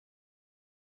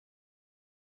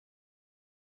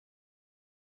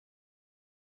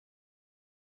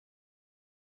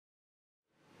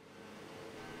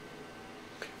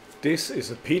This is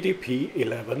a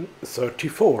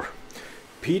PDP-1134.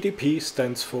 PDP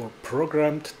stands for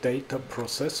Programmed Data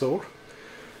Processor,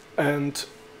 and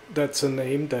that's a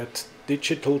name that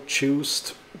Digital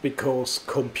chose because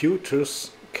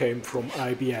computers came from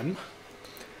IBM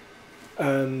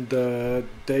and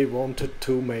they wanted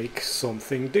to make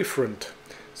something different.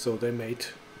 So they made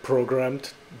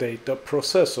programmed data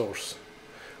processors,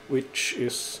 which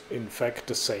is in fact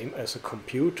the same as a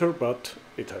computer, but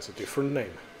it has a different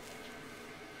name.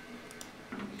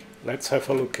 Let's have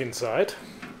a look inside.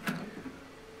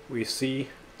 We see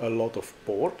a lot of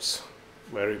boards,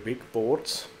 very big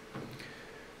boards.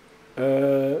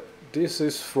 This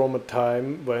is from a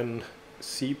time when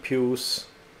CPUs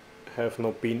have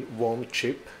not been one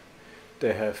chip,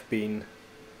 they have been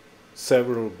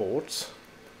several boards,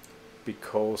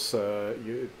 because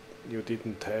you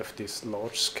didn't have this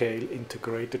large-scale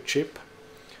integrated chip.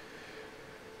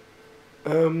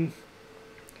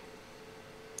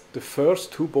 The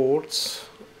first two boards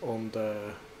on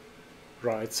the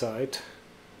right side,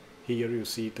 here you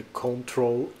see the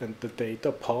control and the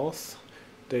data path.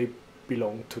 They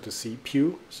belong to the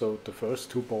CPU, so the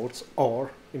first two boards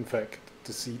are in fact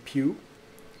the CPU.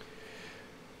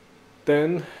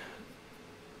 Then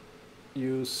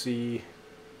you see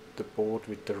the board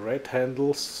with the red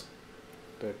handles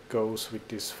that goes with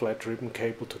this flat ribbon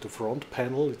cable to the front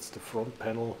panel. It's the front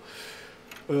panel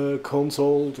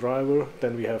console driver.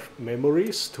 Then we have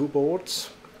memories, two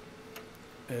boards,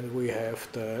 and we have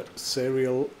the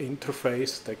serial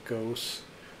interface that goes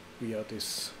via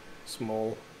this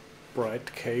small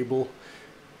bright cable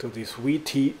to this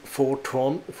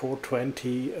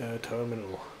VT420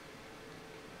 terminal.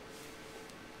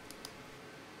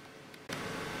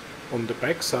 On the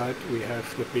back side we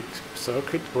have the big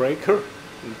circuit breaker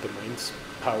and the main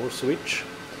power switch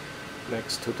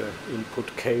next to the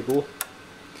input cable.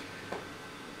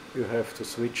 You have to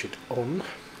switch it on.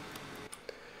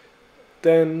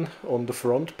 Then on the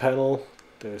front panel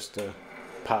there's the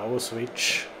power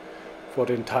switch for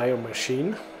the entire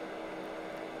machine.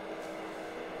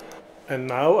 And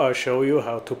now I'll show you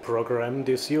how to program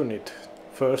this unit.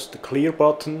 First the clear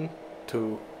button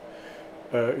to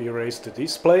erase the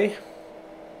display.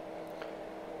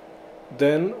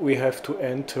 Then we have to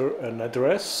enter an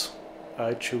address.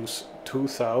 I choose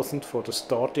 2000 for the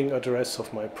starting address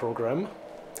of my program.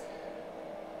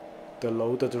 The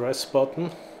load address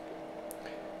button.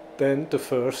 Then the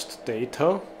first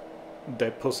data,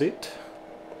 deposit.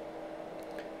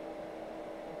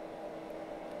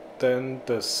 Then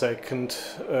the second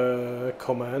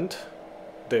command,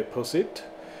 deposit.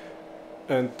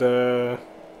 And the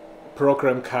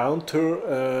program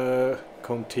counter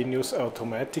continues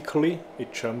automatically.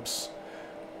 It jumps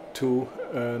two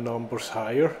numbers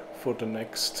higher for the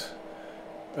next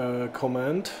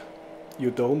command. You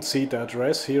don't see the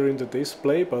address here in the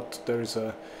display, but there is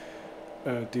a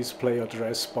display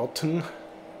address button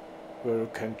where you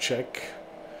can check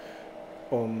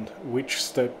on which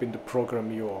step in the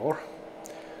program you are.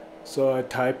 So I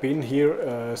type in here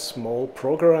a small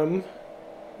program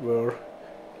where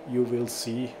you will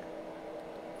see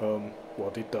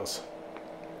what it does.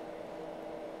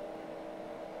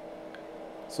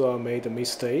 So I made a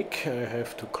mistake. I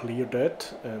have to clear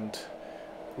that and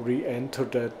re-enter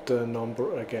that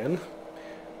number again,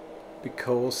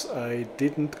 because I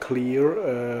didn't clear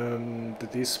the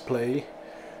display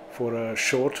for a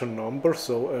shorter number,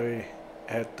 so I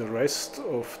had the rest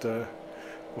of the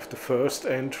first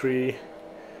entry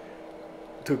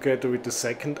together with the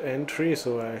second entry,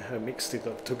 so I mixed it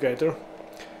up together.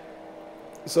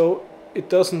 So it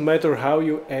doesn't matter how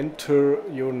you enter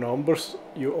your numbers,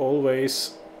 you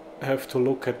always have to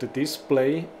look at the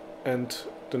display, and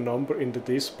the number in the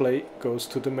display goes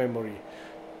to the memory.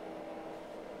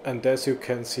 And as you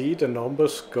can see, the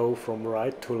numbers go from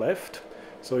right to left,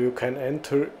 so you can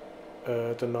enter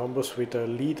the numbers with a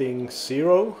leading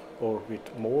 0 or with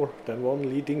more than one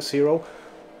leading 0,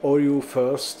 or you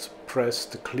first press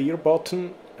the clear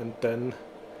button and then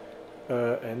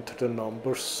enter the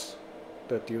numbers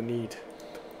that you need.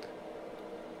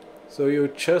 So you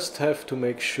just have to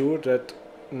make sure that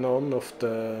none of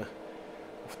the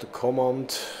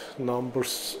command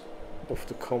numbers of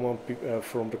the command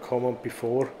from the command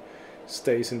before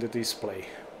stays in the display.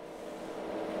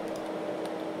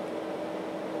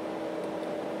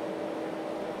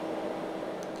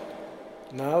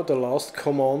 Now the last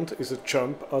command is a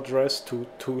jump address to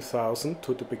 2000,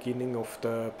 to the beginning of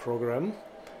the program.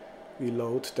 We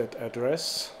load that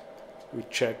address, we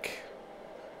check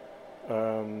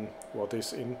what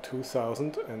is in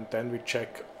 2000, and then we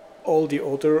check all the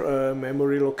other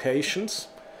memory locations.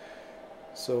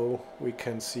 So we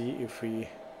can see if we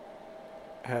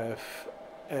have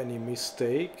any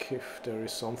mistake, if there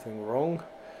is something wrong,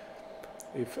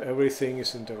 if everything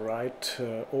is in the right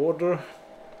order.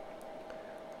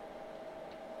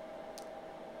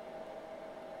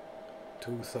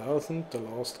 (2000), the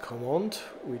last command,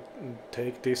 we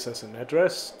take this as an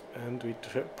address and we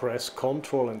press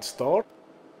Ctrl and start.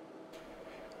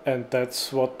 And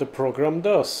that's what the program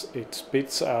does. It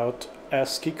spits out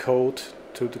ASCII code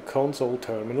to the console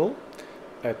terminal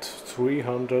at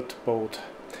 300 baud.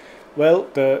 Well,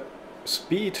 the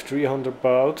speed 300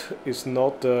 baud is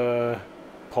not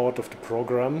part of the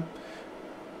program.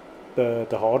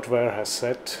 The hardware has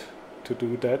set to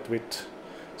do that with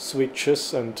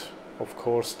switches and of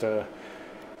course the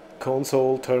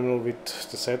console terminal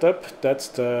with the setup. That's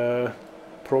the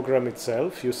program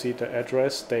itself. You see the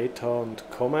address, data and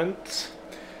comments,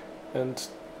 and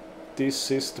this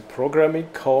is the programming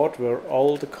card where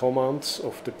all the commands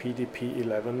of the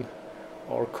PDP-11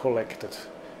 are collected.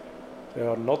 There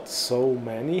are not so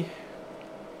many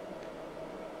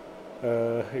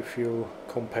if you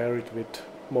compare it with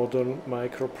modern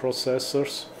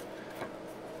microprocessors,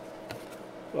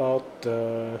 but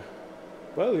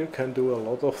well, you can do a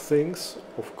lot of things,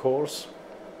 of course.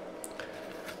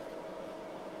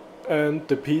 And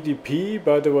the PDP,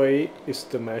 by the way, is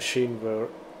the machine where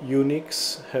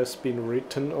Unix has been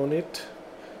written on it.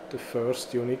 The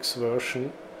first Unix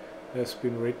version has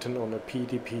been written on a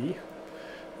PDP.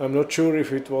 I'm not sure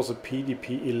if it was a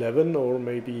PDP-11 or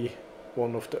maybe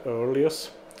one of the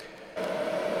earliest.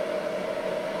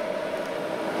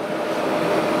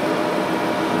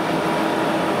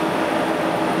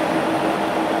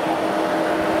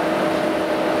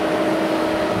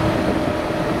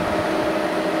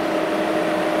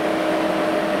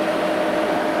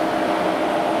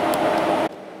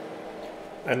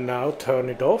 And now turn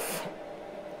it off.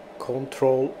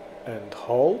 Control and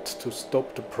Alt to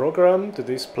stop the program. The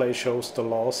display shows the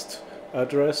last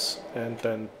address, and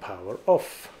then power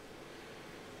off.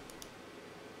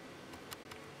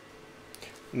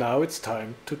 Now it's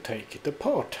time to take it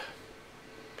apart.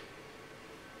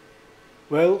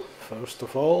 Well, first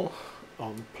of all,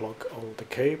 unplug all the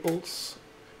cables,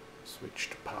 switch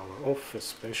the power off,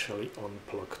 especially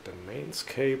unplug the mains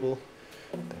cable.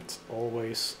 That's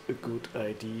always a good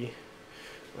idea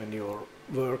when you're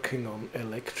working on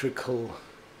electrical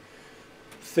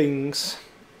things.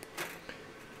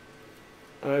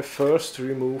 I first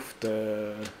removed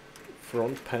the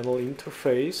front panel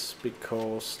interface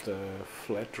because the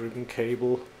flat ribbon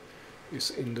cable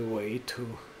is in the way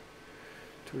to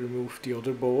remove the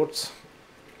other boards.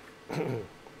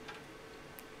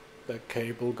 The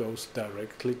cable goes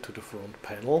directly to the front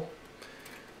panel,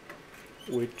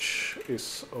 which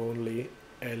is only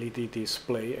LED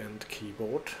display and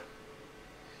keyboard.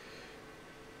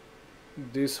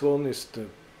 This one is the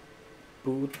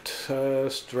boot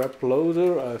strap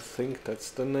loader, I think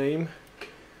that's the name.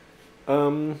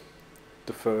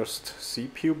 The first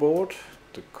CPU board,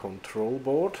 the control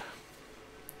board,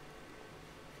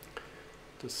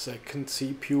 the second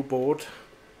CPU board,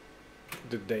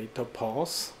 the data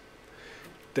path.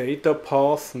 Data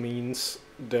path means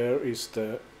there is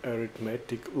the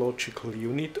arithmetic logical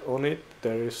unit on it.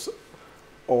 There is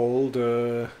all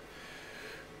the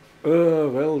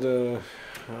well, the,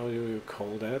 how do you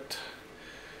call that?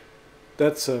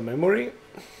 That's a memory,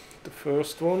 the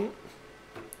first one,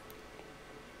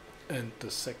 and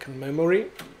the second memory.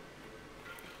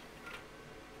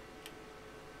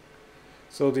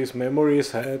 So these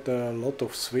memories had a lot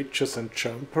of switches and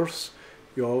jumpers.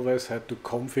 You always had to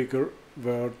configure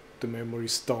where the memory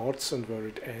starts and where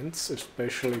it ends,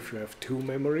 especially if you have two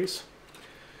memories.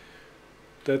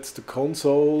 That's the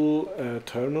console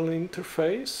terminal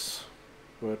interface,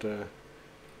 where the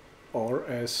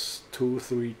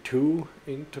RS-232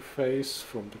 interface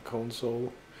from the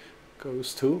console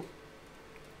goes to.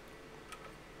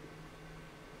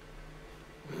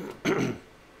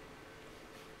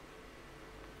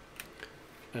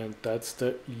 And that's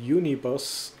the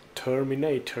Unibus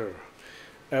terminator.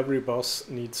 Every bus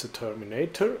needs a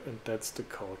terminator, and that's the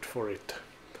card for it.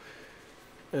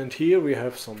 And here we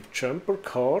have some jumper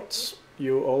cards.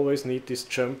 You always need these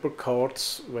jumper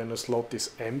cards when a slot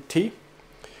is empty.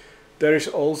 There is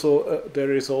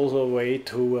also a way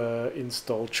to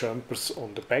install jumpers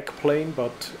on the backplane,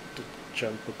 but the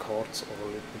jumper cards are a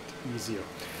little bit easier.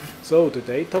 So the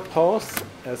data path,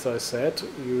 as I said,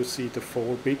 you see the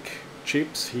 4 big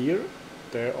chips here.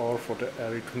 They are for the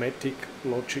arithmetic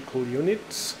logical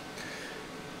units.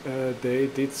 They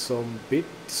did some bit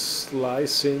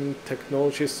slicing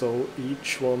technology, so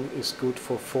each one is good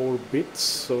for 4 bits.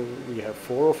 So we have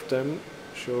 4 of them.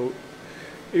 So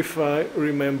If I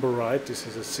remember right, this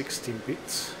is a 16-bit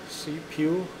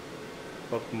CPU,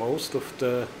 but most of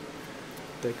the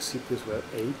DEC CPUs were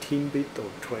 18-bit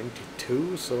or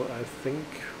 22, so I think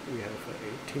we have an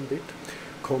 18-bit.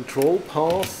 Control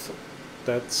path,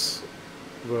 that's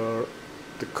where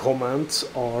the commands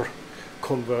are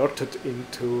converted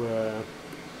into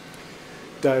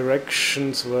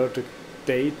directions where the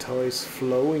data is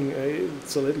flowing.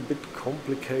 It's a little bit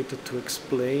complicated to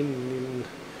explain in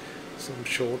some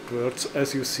short words.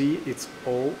 As you see, it's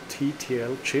all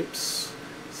TTL chips,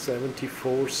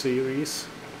 74 series,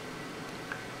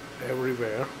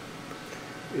 everywhere.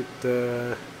 It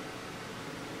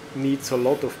needs a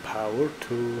lot of power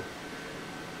to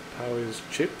power these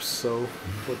chips, so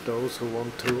for those who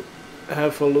want to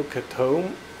have a look at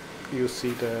home, you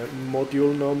see the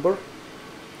module number.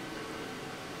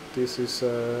 This is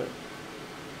an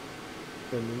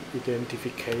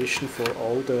identification for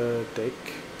all the DEC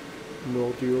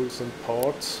modules and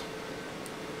parts.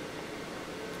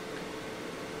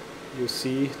 You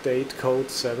see date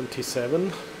code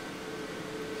 77.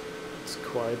 It's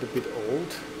quite a bit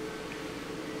old.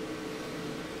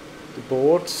 The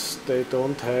boards, they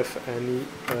don't have any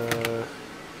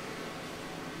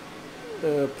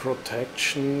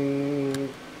protection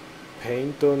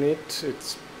paint on it.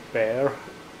 It's bare,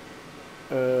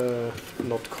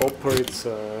 not copper, it's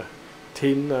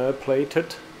tin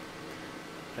plated.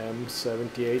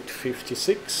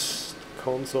 M7856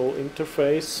 console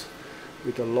interface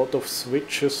with a lot of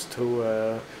switches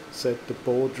to set the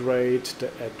baud rate,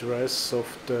 the address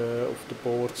of the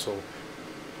board. So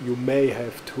you may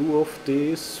have two of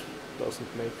these,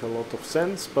 doesn't make a lot of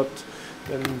sense, but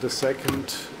then the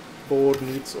second board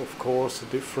needs of course a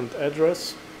different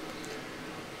address.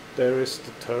 There is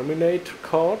the terminator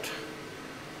card.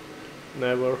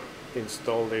 Never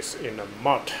install this in a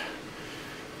mod,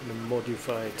 in a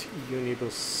modified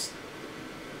Unibus.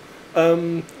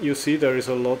 You see there is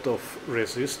a lot of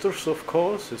resistors, of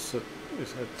course. It's a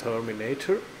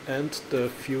terminator, and the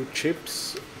few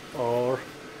chips are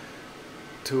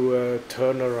to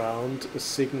turn around a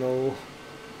signal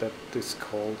that is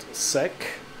called SEC.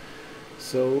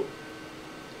 So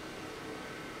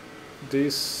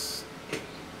this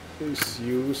is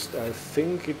used, I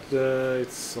think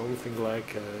it's something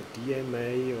like a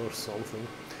DMA or something.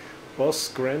 Bus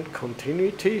grant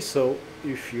continuity, so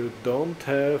if you don't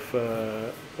have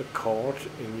a card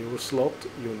in your slot,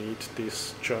 you need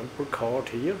this jumper card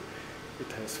here.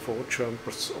 It has 4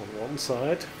 jumpers on one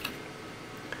side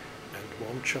and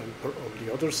 1 jumper on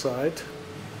the other side.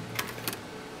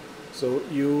 So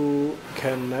you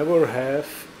can never have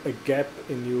a gap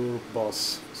in your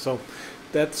bus. So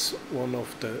that's one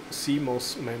of the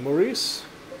CMOS memories,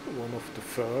 one of the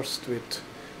first with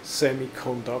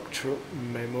semiconductor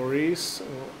memories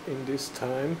in this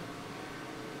time.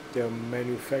 They are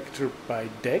manufactured by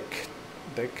DEC.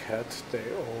 DEC had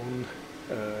their own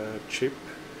chip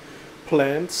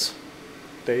plants.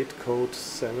 Date code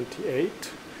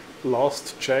 78.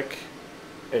 Last check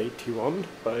 81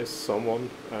 by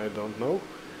someone I don't know.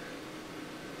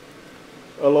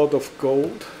 A lot of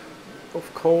gold,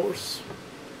 of course,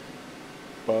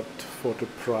 but for the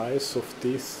price of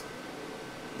these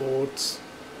boards,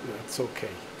 that's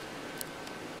okay.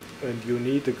 And you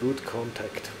need a good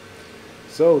contact.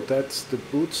 So that's the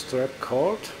bootstrap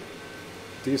card.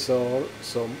 These are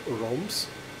some ROMs.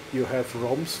 You have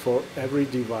ROMs for every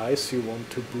device you want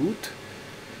to boot.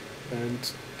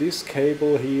 And this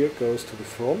cable here goes to the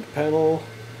front panel,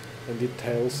 and it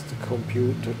tells the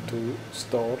computer to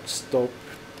start, stop,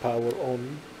 power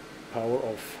on, power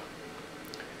off.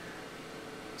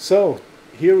 So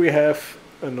here we have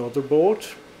another board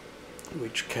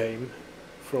which came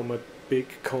from a big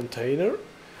container.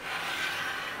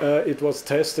 It was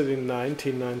tested in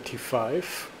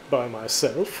 1995 by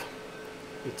myself.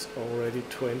 It's already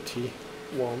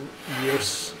 21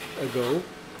 years ago.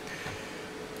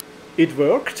 It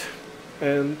worked,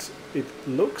 and it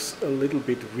looks a little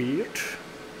bit weird.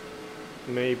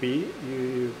 Maybe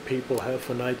you people have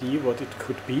an idea what it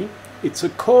could be. It's a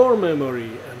core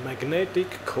memory, a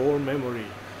magnetic core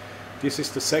memory. This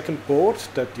is the second board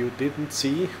that you didn't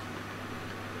see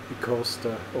because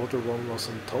the other one was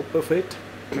on top of it.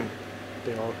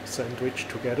 They are sandwiched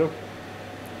together.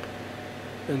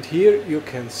 And here you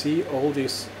can see all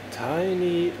these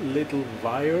tiny little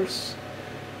wires.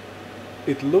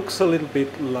 It looks a little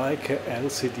bit like a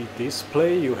LCD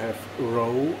display. You have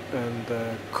row and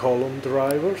column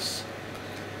drivers.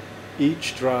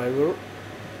 Each driver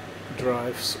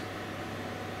drives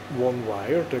one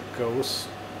wire that goes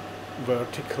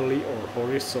vertically or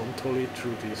horizontally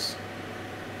through this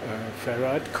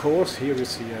ferrite cores. Here you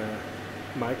see a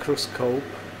microscope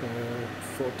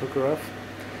photograph.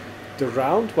 The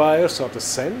round wires are the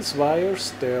sense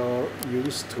wires. They are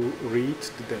used to read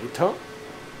the data.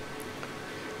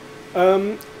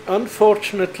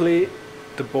 Unfortunately,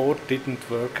 the board didn't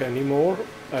work anymore.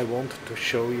 I wanted to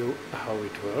show you how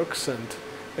it works and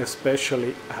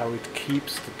especially how it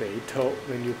keeps the data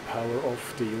when you power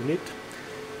off the unit,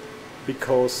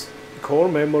 because core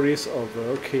memories are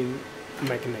working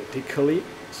magnetically,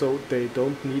 so they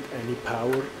don't need any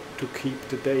power to keep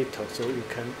the data. So you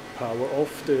can power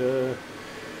off the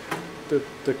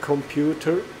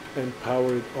computer and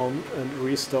power it on and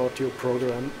restart your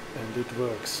program and it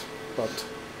works. But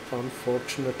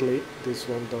unfortunately this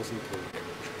one doesn't work.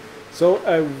 So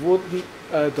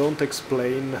I don't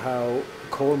explain how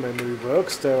core memory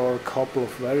works. There are a couple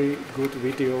of very good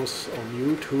videos on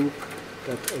YouTube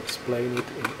that explain it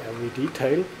in every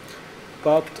detail.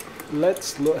 But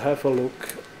let's have a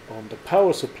look on the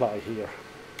power supply here.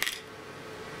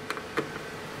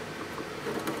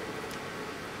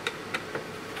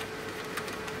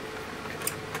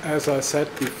 As I said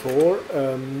before,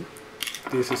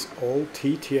 this is all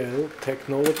TTL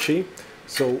technology,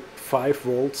 so 5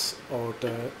 volts are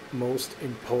the most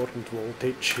important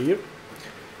voltage here,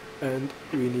 and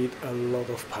we need a lot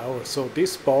of power. So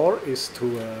this bar is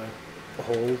to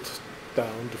hold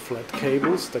down the flat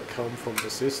cables that come from the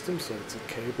system, so it's a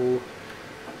cable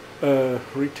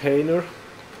retainer.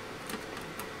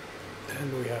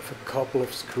 Then we have a couple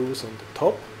of screws on the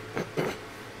top and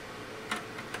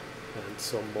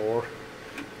some more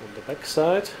on the back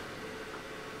side.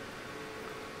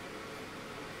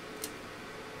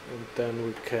 And then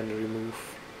we can remove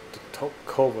the top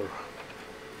cover,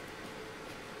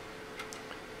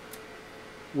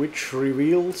 which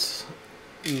reveals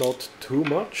not too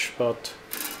much, but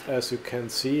as you can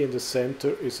see in the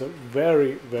center is a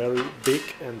very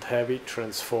big and heavy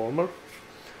transformer.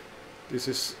 This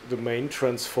is the main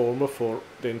transformer for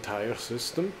the entire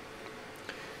system,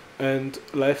 and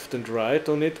left and right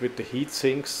on it with the heat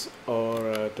sinks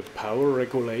are the power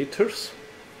regulators.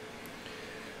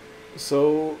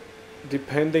 So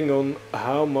depending on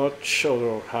how much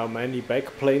or how many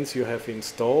backplanes you have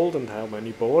installed and how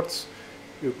many boards,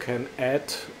 you can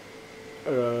add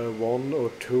 1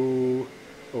 or 2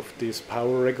 of these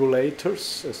power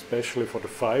regulators, especially for the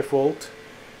 5 volt,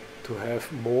 to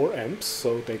have more amps,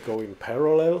 so they go in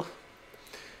parallel.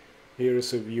 Here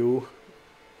is a view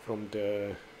from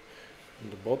the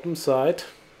bottom side.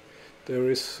 There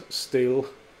is still,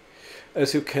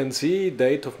 as you can see,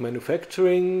 date of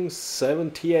manufacturing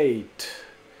 78,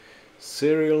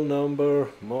 serial number,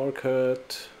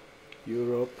 market,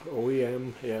 Europe,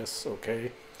 OEM, yes,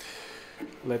 okay.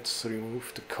 Let's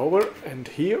remove the cover, and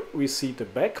here we see the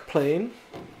back plane,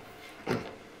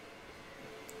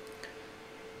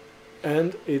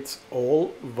 and it's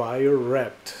all wire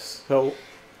wrapped. So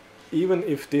even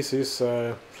if this is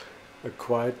a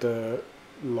quite a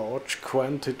large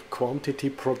quantity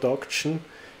production,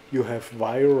 you have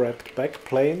wire wrapped back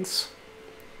planes.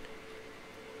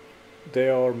 They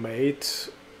are made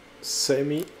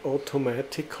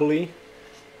semi-automatically.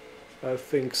 I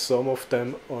think some of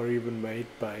them are even made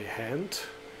by hand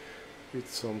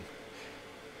with some.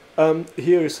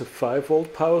 Here is a 5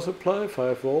 volt power supply,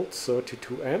 5 volts,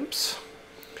 32 amps.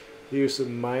 Here's a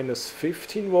minus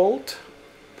 15 volt,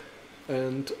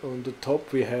 and on the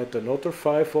top we had another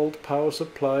 5 volt power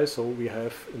supply, so we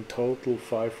have in total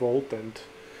 5 volt and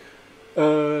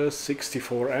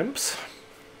 64 amps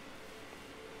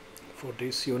for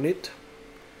this unit.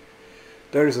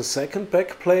 There is a second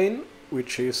backplane,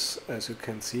 which is, as you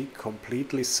can see,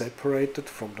 completely separated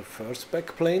from the first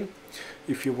backplane.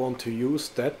 If you want to use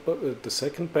that, the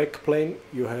second backplane,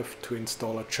 you have to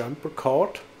install a jumper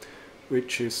card,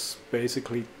 which is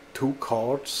basically 2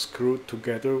 cards screwed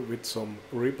together with some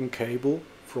ribbon cable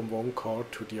from one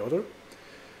card to the other.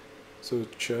 So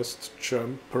just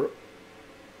jump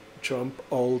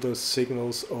all the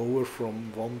signals over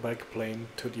from one backplane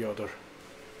to the other.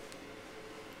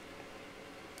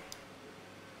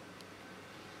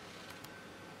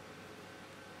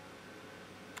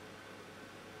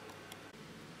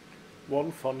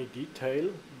 One funny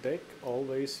detail, DEC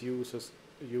always used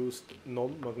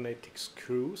non-magnetic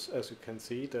screws. As you can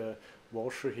see, the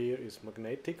washer here is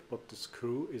magnetic, but the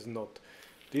screw is not.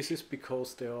 This is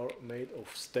because they are made of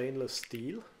stainless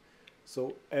steel.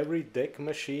 So every DEC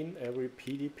machine, every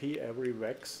PDP, every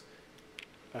VEX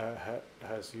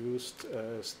has used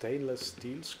stainless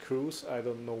steel screws. I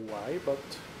don't know why, but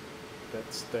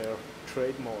that's their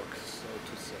trademark, so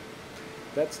to say.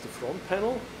 That's the front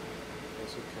panel.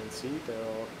 As you can see, there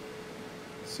are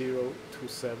 0 to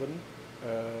 7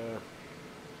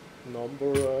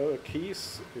 number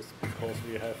keys is because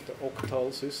we have the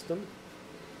octal system.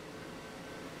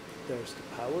 There's the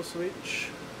power switch.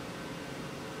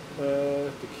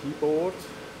 The keyboard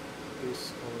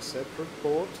is on a separate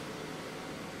board.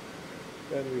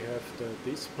 Then we have the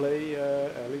display,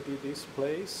 LED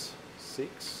displays,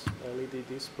 6 LED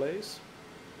displays.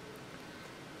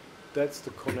 That's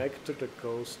the connector that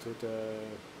goes to the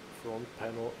front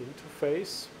panel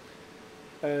interface.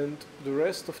 And the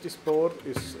rest of this board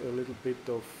is a little bit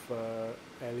of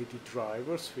LED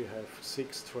drivers. We have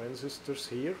 6 transistors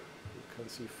here. You can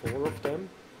see 4 of them.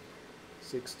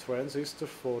 6 transistors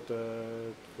for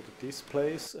the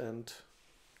displays, and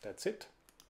that's it.